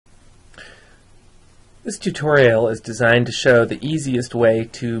This tutorial is designed to show the easiest way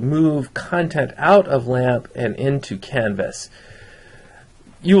to move content out of LAMP and into Canvas.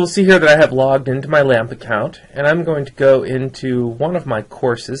 You will see here that I have logged into my LAMP account, and I'm going to go into one of my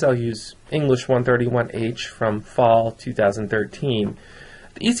courses. I'll use English 131H from fall 2013.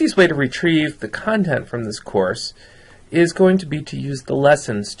 The easiest way to retrieve the content from this course is going to be to use the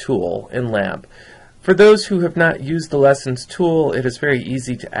Lessons tool in LAMP. For those who have not used the Lessons tool, it is very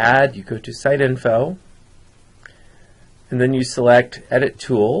easy to add. You go to Site Info, and then you select Edit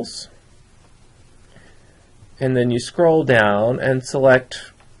Tools, and then you scroll down and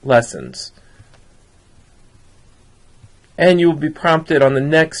select Lessons. And you will be prompted on the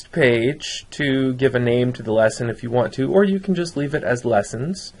next page to give a name to the lesson if you want to, or you can just leave it as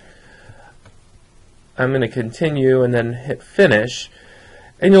Lessons. I'm going to continue and then hit Finish.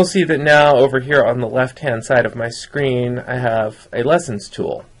 And you'll see that now over here on the left-hand side of my screen I have a Lessons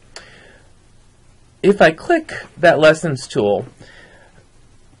tool. If I click that Lessons tool,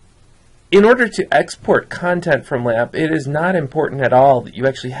 in order to export content from LAMP, it is not important at all that you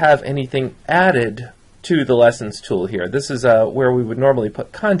actually have anything added to the Lessons tool here. This is where we would normally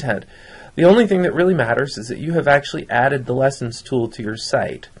put content. The only thing that really matters is that you have actually added the Lessons tool to your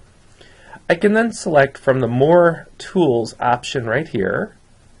site. I can then select from the More Tools option right here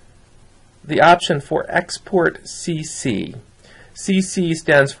the option for Export CC. CC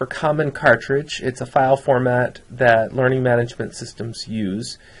stands for Common Cartridge. It's a file format that learning management systems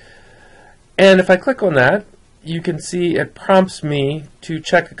use. And if I click on that, you can see it prompts me to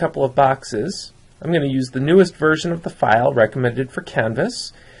check a couple of boxes. I'm going to use the newest version of the file recommended for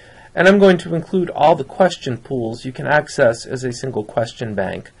Canvas, and I'm going to include all the question pools you can access as a single question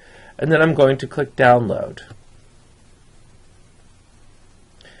bank. And then I'm going to click Download.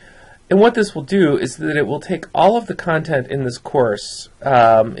 And what this will do is that it will take all of the content in this course,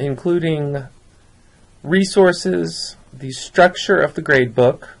 including resources, the structure of the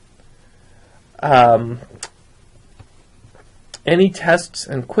gradebook, any tests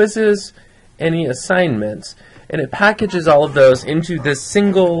and quizzes, any assignments, and it packages all of those into this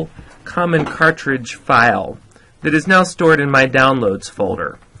single Common Cartridge file that is now stored in my Downloads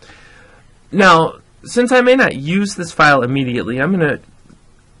folder. Now, since I may not use this file immediately, I'm going to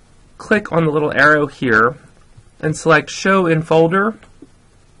click on the little arrow here and select Show in Folder,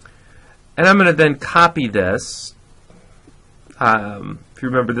 and I'm going to then copy this. If you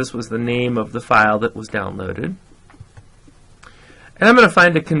remember, this was the name of the file that was downloaded. And I'm going to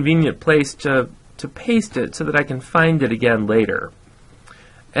find a convenient place to paste it so that I can find it again later.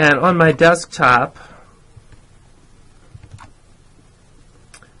 And on my desktop,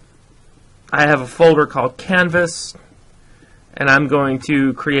 I have a folder called Canvas, and I'm going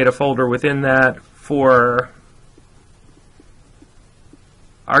to create a folder within that for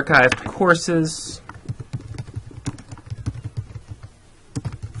archived courses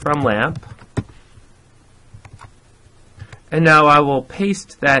from LAMP. And now I will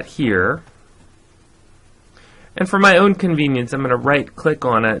paste that here. And for my own convenience, I'm going to right-click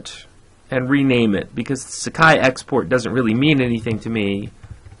on it and rename it, because Sakai export doesn't really mean anything to me.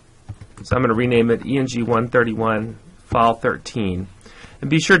 So I'm going to rename it ENG 131 Fall 13. And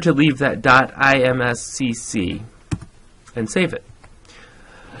be sure to leave that .imscc and save it.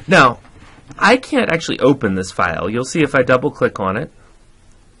 Now, I can't actually open this file. You'll see if I double-click on it,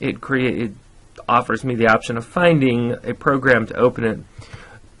 it offers me the option of finding a program to open it.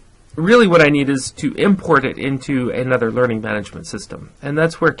 Really what I need is to import it into another learning management system, and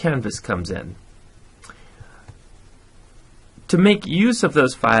that's where Canvas comes in. To make use of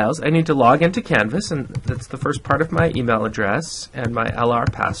those files, I need to log into Canvas, and that's the first part of my email address and my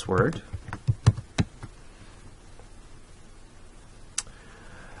LR password.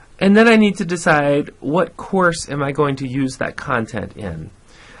 And then I need to decide what course am I going to use that content in.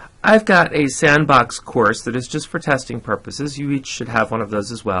 I've got a sandbox course that is just for testing purposes. You each should have one of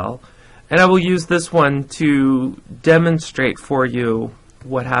those as well. And I will use this one to demonstrate for you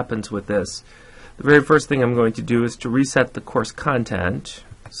what happens with this. The very first thing I'm going to do is to reset the course content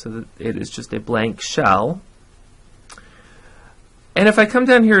so that it is just a blank shell. And if I come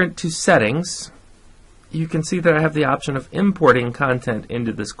down here to Settings, you can see that I have the option of importing content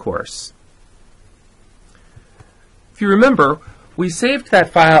into this course. If you remember, we saved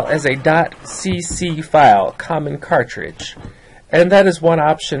that file as a .cc file, Common Cartridge, and that is one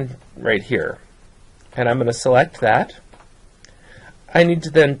option right here. And I'm going to select that. I need to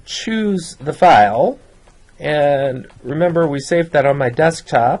then choose the file, and remember we saved that on my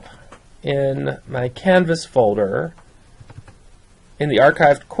desktop in my Canvas folder in the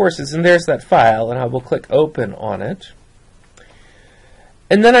archived courses, and there's that file, and I will click Open on it.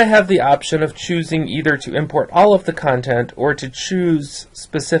 And then I have the option of choosing either to import all of the content or to choose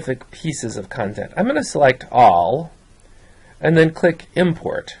specific pieces of content. I'm going to select all and then click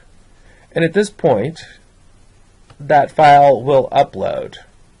import. And at this point, that file will upload.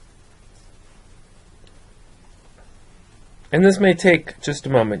 And this may take just a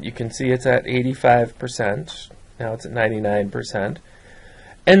moment. You can see it's at 85%. Now it's at 99%.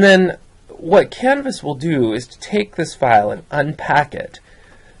 And then what Canvas will do is to take this file and unpack it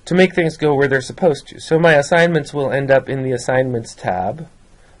to make things go where they're supposed to. So my assignments will end up in the Assignments tab.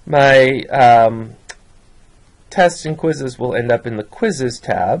 My tests and quizzes will end up in the Quizzes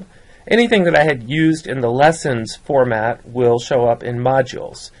tab. Anything that I had used in the Lessons format will show up in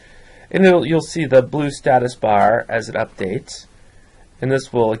Modules. And you'll see the blue status bar as it updates. And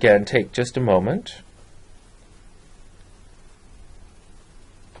this will, again, take just a moment.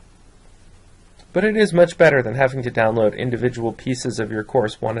 But it is much better than having to download individual pieces of your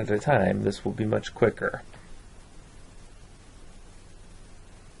course one at a time. This will be much quicker.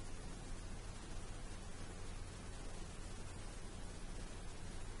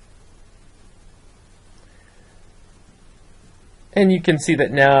 And you can see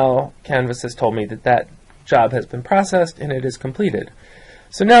that now Canvas has told me that that job has been processed and it is completed.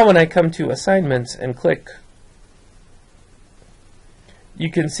 So now when I come to Assignments and click, you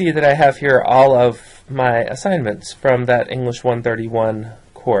can see that I have here all of my assignments from that English 131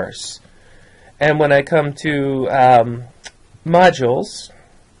 course. And when I come to Modules,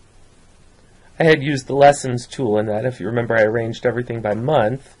 I had used the Lessons tool in that. If you remember, I arranged everything by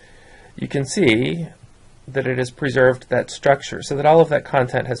month. You can see that it has preserved that structure so that all of that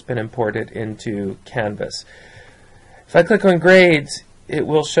content has been imported into Canvas. If I click on Grades, it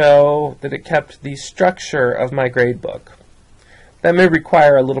will show that it kept the structure of my gradebook. That may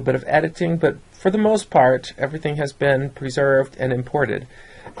require a little bit of editing, but for the most part, everything has been preserved and imported.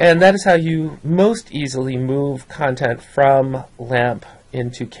 And that is how you most easily move content from LAMP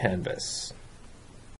into Canvas.